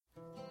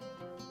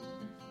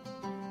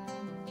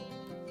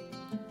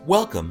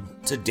Welcome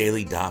to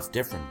Daily Daf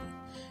Differently,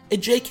 a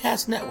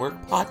JCast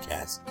Network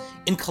podcast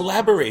in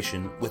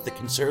collaboration with the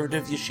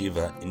Conservative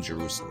Yeshiva in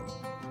Jerusalem.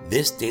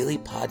 This daily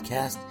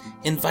podcast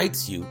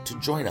invites you to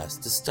join us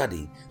to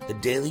study the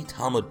daily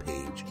Talmud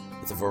page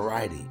with a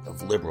variety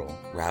of liberal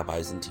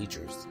rabbis and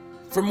teachers.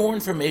 For more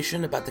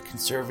information about the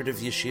Conservative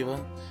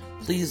Yeshiva,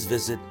 please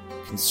visit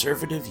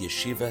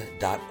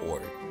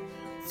conservativeyeshiva.org.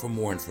 For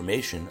more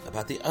information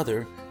about the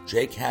other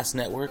JCast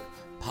Network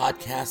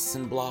podcasts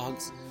and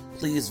blogs,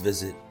 please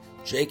visit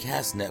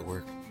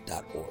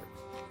jcastnetwork.org.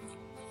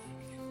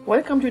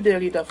 Welcome to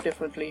Daily Daf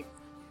Differently.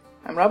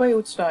 I'm Rabbi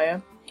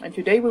Utzdayer, and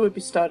today we will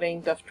be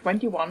studying Daf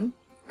 21,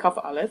 Kaf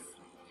Aleph,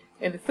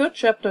 in the third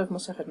chapter of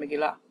Masechet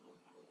Megillah.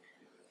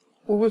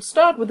 We will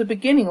start with the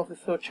beginning of the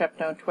third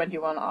chapter on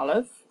 21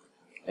 Aleph,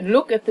 and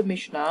look at the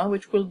Mishnah,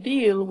 which will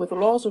deal with the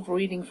laws of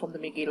reading from the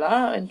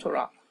Megillah and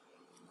Torah.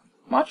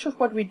 Much of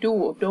what we do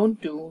or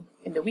don't do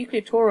in the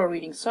weekly Torah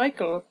reading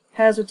cycle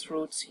has its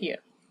roots here.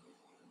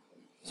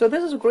 So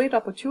this is a great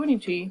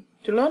opportunity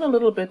to learn a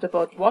little bit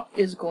about what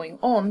is going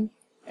on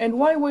and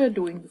why we are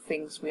doing the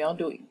things we are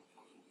doing.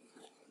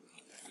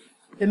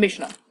 The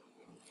Mishnah.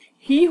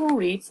 He who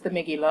reads the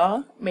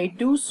Megillah may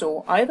do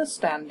so either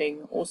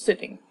standing or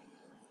sitting.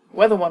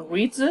 Whether one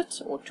reads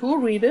it or two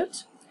read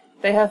it,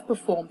 they have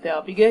performed their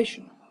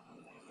obligation.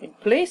 In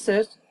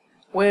places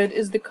where it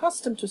is the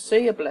custom to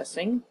say a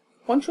blessing,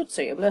 one should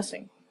say a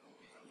blessing.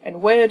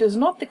 And where it is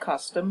not the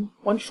custom,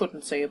 one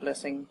shouldn't say a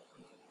blessing.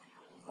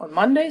 On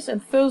Mondays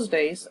and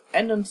Thursdays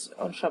and on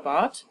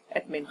Shabbat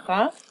at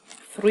Mincha,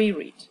 3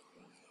 read.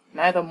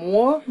 Neither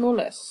more nor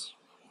less.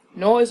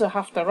 Nor is a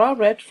Haftarah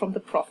read from the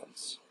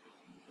prophets.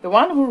 The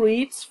one who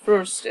reads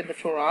first in the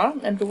Torah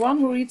and the one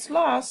who reads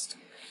last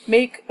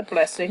make a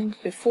blessing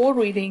before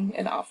reading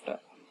and after.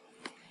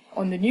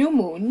 On the new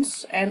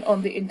moons and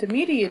on the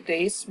intermediate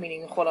days,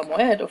 meaning Chol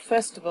HaMoed or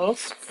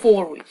festivals,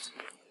 4 read.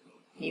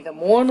 Neither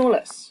more nor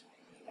less.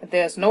 And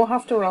there is no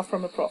Haftarah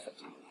from a prophet.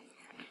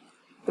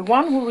 The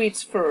one who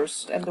reads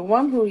first and the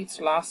one who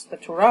reads last the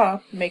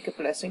Torah make a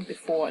blessing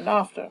before and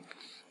after.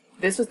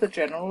 This is the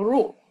general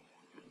rule.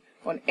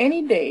 On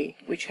any day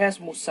which has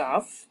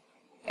Musaf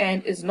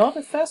and is not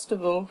a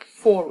festival,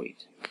 4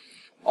 read.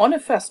 On a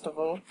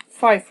festival,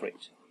 5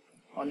 read.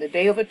 On the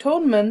Day of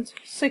Atonement,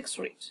 6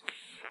 read.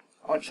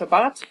 On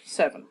Shabbat,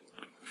 7.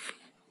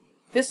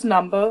 This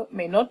number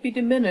may not be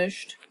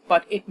diminished,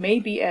 but it may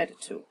be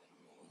added to,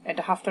 and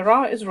the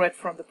Haftarah is read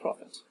from the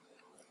prophet.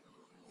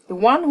 The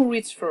one who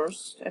reads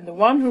first and the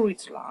one who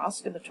reads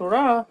last in the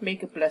Torah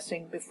make a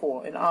blessing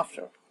before and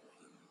after.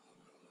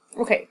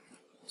 Okay,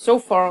 so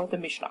far the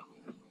Mishnah.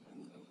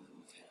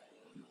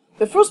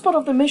 The first part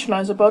of the Mishnah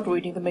is about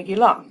reading the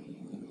Megillah.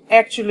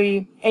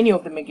 Actually, any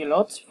of the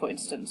Megillot, for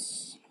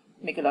instance,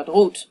 Megillat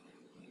Ruth,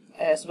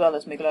 as well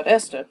as Megillat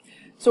Esther.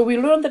 So we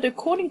learn that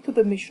according to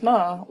the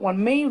Mishnah,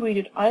 one may read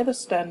it either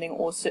standing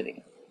or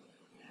sitting.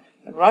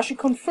 And Rashi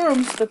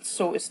confirms that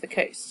so is the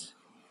case.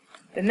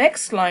 The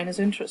next line is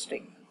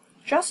interesting.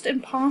 Just in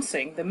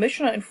passing, the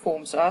Mishnah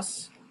informs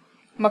us,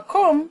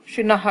 Makom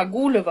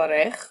shenahagu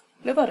levarech,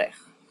 levarech.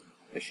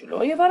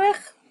 V'shelo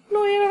yevarech,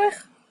 lo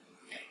yevarech.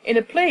 In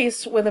a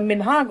place where the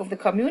minhag of the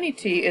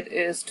community it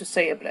is to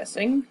say a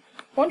blessing,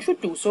 one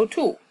should do so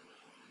too.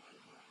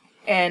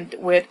 And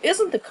where it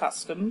isn't the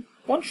custom,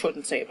 one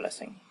shouldn't say a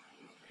blessing.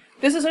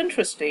 This is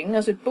interesting,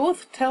 as it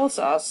both tells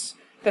us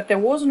that there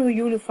was no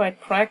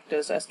unified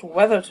practice as to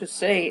whether to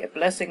say a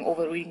blessing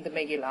over reading the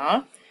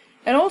Megillah,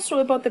 and also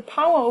about the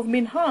power of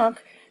minhag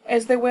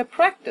as they were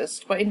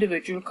practiced by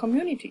individual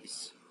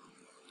communities.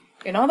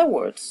 In other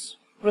words,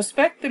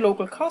 respect the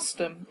local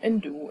custom and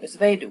do as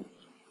they do.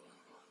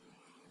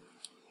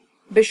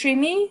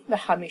 B'sheni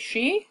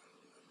v'hamishi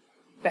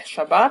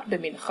v'shabbat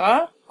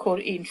b'mincha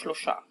kor'in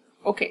shlosha.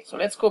 Okay, so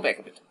let's go back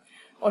a bit.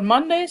 On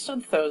Mondays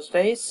and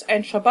Thursdays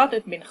and Shabbat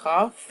at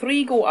Mincha,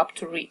 3 go up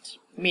to read,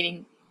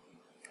 meaning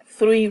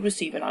 3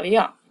 receive an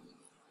aliyah.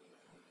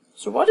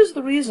 So what is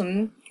the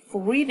reason for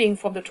reading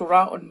from the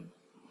Torah on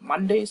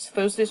Mondays,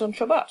 Thursdays, and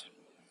Shabbat?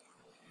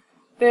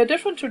 There are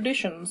different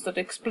traditions that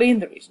explain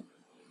the reason.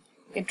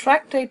 In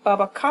Tractate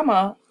Baba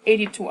Kama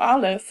 82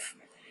 Aleph,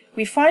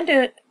 we find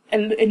an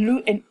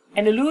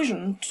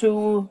allusion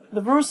to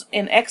the verse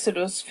in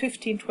Exodus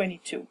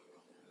 15:22,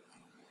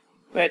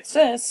 where it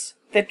says,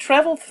 "They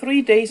traveled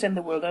 3 days in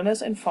the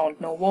wilderness and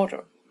found no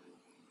water."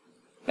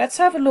 Let's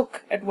have a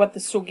look at what the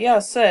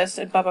Sugya says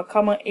in Baba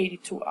Kama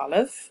 82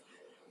 Aleph,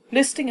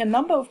 listing a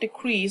number of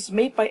decrees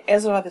made by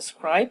Ezra the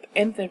scribe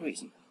and their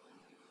reason.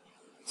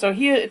 So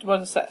here it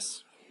what it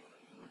says.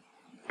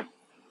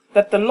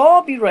 That the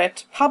law be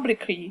read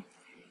publicly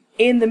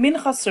in the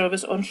Mincha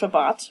service on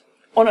Shabbat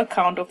on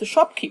account of the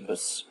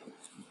shopkeepers,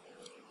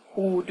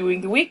 who during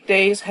the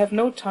weekdays have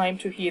no time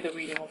to hear the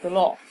reading of the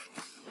law.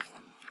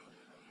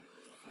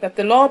 That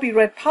the law be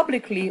read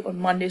publicly on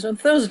Mondays and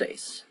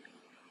Thursdays.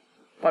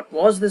 But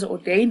was this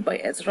ordained by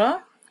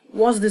Ezra?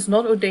 Was this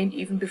not ordained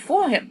even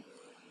before him?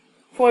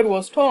 For it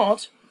was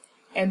taught,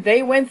 and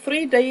they went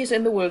 3 days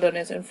in the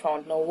wilderness and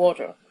found no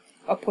water,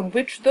 upon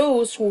which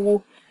those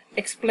who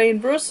explain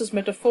verses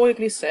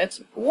metaphorically said,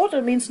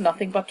 water means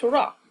nothing but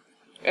Torah,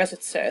 as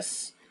it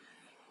says,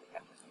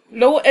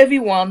 "Lo,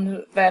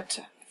 everyone that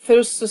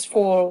thirsts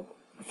for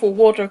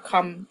water,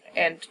 come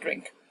and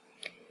drink."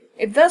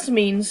 It thus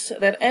means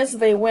that as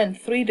they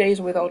went 3 days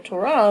without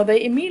Torah,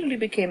 they immediately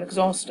became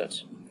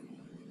exhausted.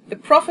 The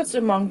prophets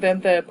among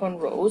them thereupon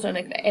rose and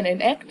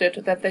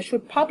enacted that they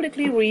should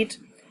publicly read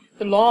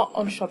the law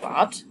on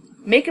Shabbat,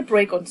 make a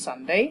break on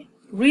Sunday,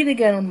 read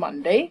again on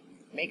Monday,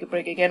 make a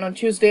break again on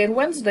Tuesday and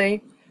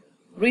Wednesday,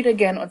 read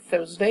again on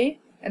Thursday,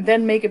 and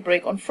then make a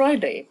break on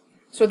Friday,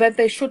 so that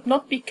they should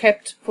not be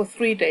kept for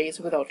 3 days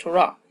without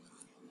Torah.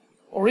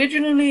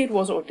 Originally it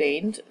was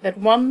ordained that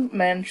one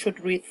man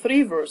should read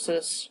 3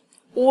 verses,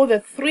 or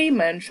that 3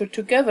 men should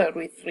together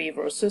read 3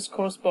 verses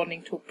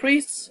corresponding to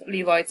priests,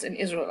 Levites, and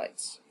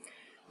Israelites.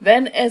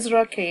 Then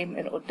Ezra came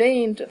and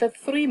ordained that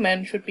 3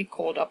 men should be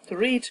called up to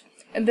read,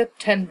 and that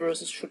 10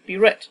 verses should be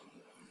read.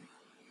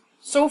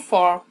 So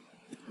far,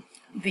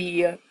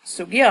 the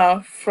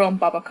Sugya from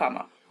Baba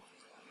Kama.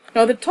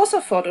 Now the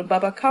Tosafot in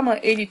Baba Kama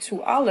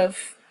 82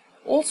 Aleph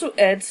also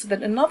adds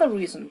that another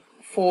reason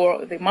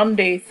for the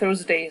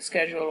Monday-Thursday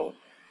schedule,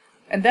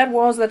 and that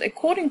was that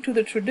according to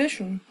the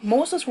tradition,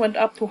 Moses went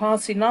up to Har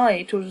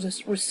Sinai to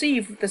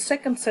receive the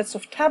second sets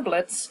of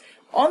tablets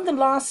on the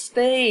last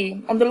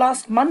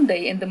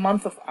Monday in the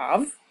month of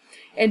Av,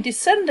 and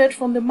descended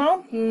from the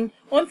mountain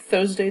on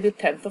Thursday the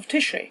 10th of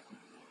Tishrei.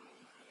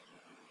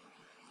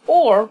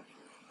 Or,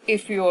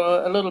 if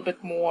you're a little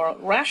bit more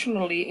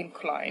rationally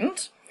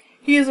inclined,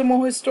 here's a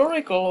more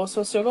historical or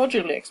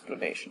sociological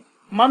explanation.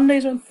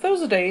 Mondays and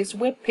Thursdays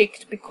were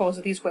picked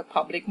because these were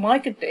public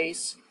market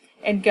days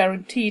and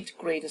guaranteed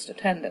greatest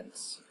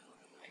attendance.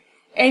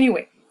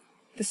 Anyway,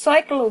 the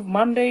cycle of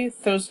Monday,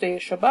 Thursday,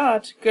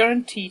 Shabbat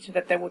guaranteed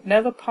that there would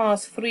never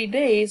pass 3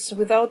 days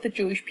without the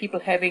Jewish people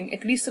having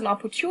at least an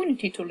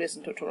opportunity to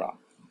listen to Torah.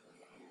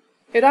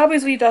 It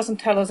obviously doesn't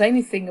tell us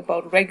anything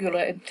about regular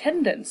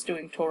attendance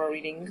during Torah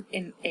reading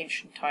in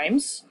ancient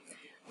times,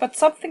 but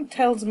something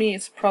tells me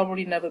it's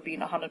probably never been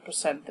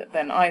 100%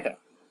 then either.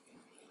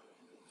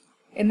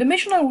 In the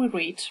Mishnah we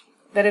read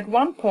that at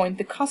one point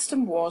the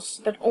custom was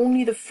that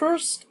only the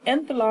first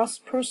and the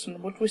last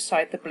person would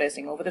recite the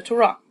blessing over the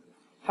Torah.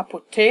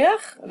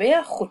 Hapoteach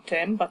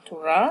ve'achotem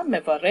b'Torah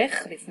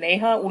mevarech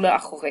lifneha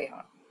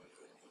ule'achoreha.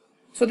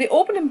 So the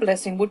opening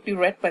blessing would be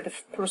read by the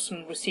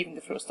person receiving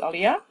the first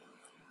aliyah,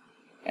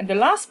 and the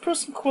last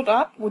person called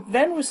up would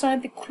then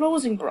recite the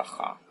closing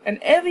bracha, and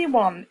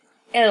everyone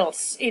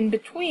else in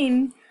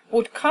between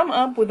would come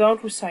up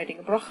without reciting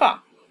a bracha.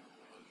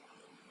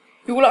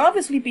 You will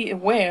obviously be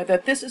aware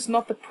that this is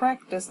not the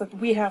practice that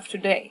we have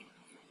today,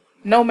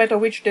 no matter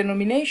which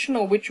denomination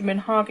or which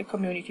minhag a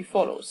community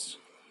follows.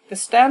 The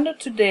standard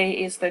today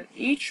is that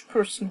each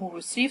person who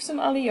receives an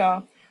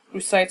aliyah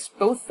recites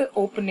both the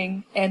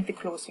opening and the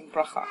closing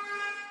bracha.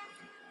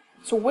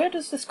 So where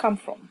does this come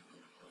from?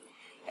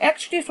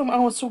 Actually from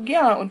our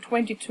Sugya on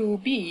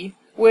 22b,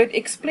 where it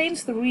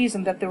explains the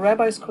reason that the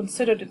rabbis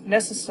considered it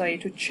necessary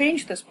to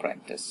change this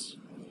practice.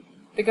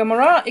 The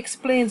Gemara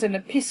explains in a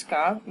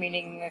piska,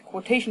 meaning a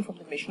quotation from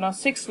the Mishnah,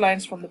 6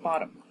 lines from the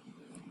bottom.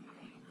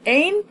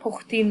 Ein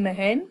pochtin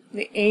mehen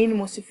ve'ein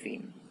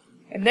mosifin.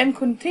 And then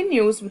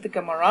continues with the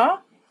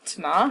Gemara,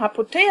 Tna,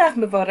 hapoteach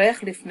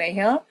mevarech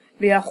lifneha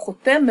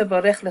ve'achotem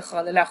mevarech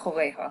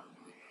le'achoreha.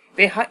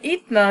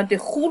 Ve'ha'itna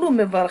dechulu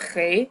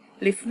mevarchei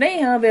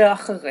lifneha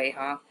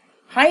ve'achoreha.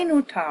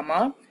 Hainu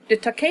tama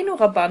detakenu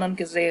rabbanan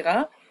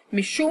gezera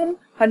mishum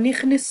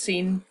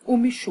hanichnesin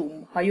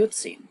umishum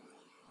hayotzin.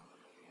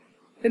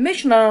 The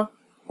Mishnah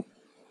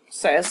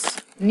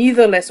says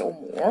neither less or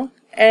more,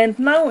 and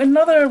now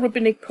another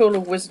rabbinic pearl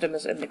of wisdom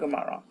is in the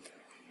Gemara.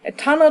 A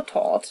Tana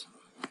taught,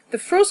 the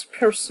first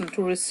person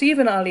to receive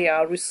an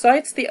aliyah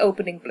recites the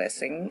opening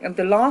blessing, and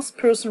the last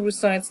person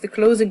recites the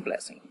closing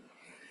blessing.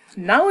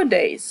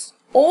 Nowadays,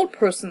 all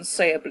persons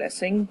say a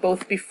blessing,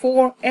 both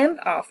before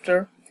and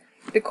after,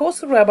 because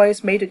the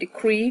rabbis made a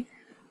decree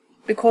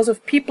because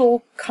of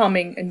people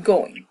coming and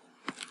going.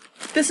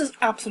 This is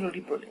absolutely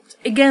brilliant.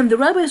 Again, the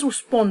rabbis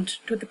respond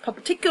to the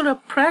particular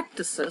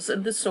practices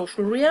and the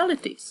social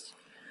realities.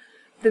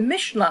 The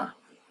Mishnah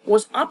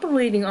was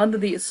operating under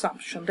the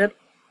assumption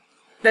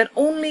that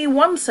only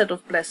one set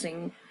of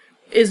blessing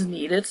is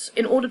needed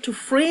in order to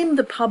frame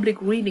the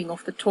public reading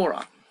of the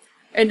Torah,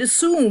 and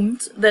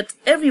assumed that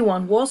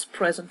everyone was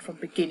present from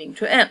beginning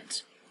to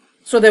end,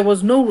 so there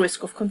was no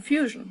risk of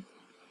confusion.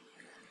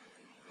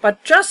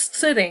 But just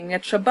sitting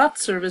at Shabbat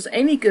service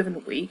any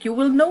given week, you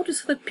will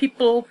notice that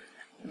people,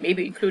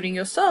 maybe including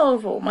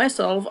yourself or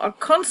myself, are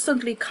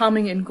constantly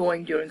coming and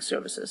going during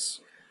services,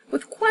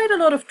 with quite a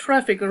lot of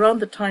traffic around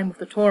the time of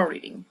the Torah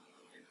reading.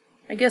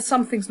 I guess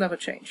some things never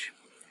change.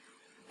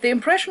 The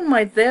impression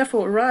might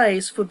therefore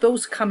arise for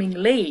those coming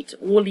late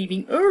or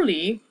leaving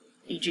early,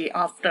 e.g.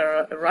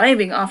 after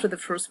arriving after the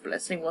first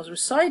blessing was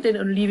recited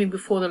and leaving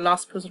before the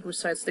last person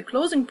recites the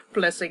closing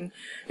blessing.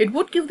 It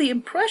would give the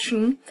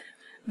impression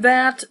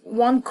that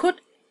one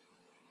could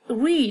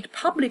read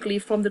publicly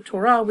from the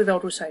Torah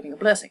without reciting a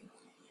blessing.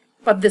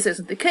 But this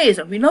isn't the case,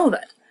 and we know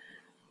that.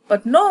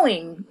 But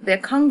knowing their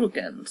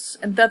congregants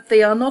and that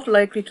they are not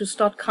likely to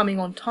start coming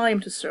on time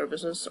to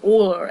services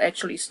or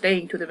actually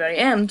staying to the very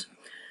end,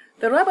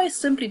 the rabbis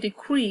simply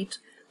decreed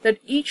that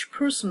each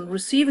person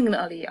receiving an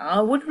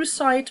aliyah would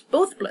recite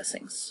both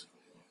blessings.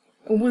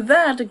 And with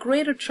that, a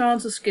greater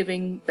chance is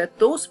given that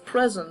those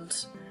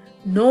present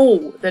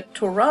know that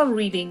Torah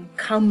reading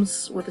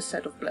comes with a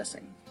set of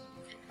blessing.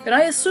 And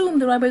I assume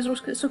the rabbis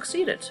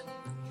succeeded.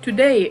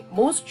 Today,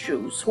 most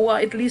Jews who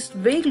are at least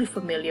vaguely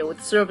familiar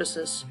with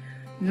services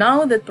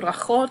know that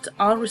brachot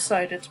are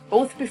recited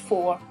both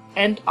before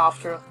and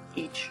after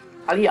each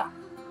aliyah.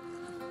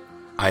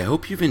 I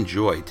hope you've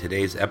enjoyed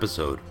today's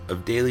episode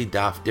of Daily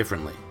Daf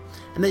Differently,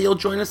 and that you'll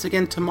join us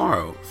again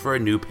tomorrow for a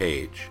new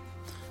page.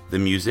 The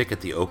music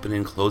at the open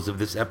and close of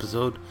this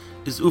episode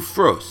is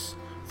Ufros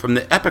from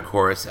the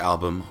Epichorus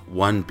album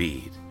One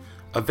Bead,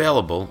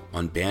 available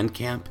on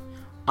Bandcamp,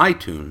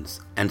 iTunes,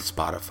 and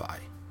Spotify.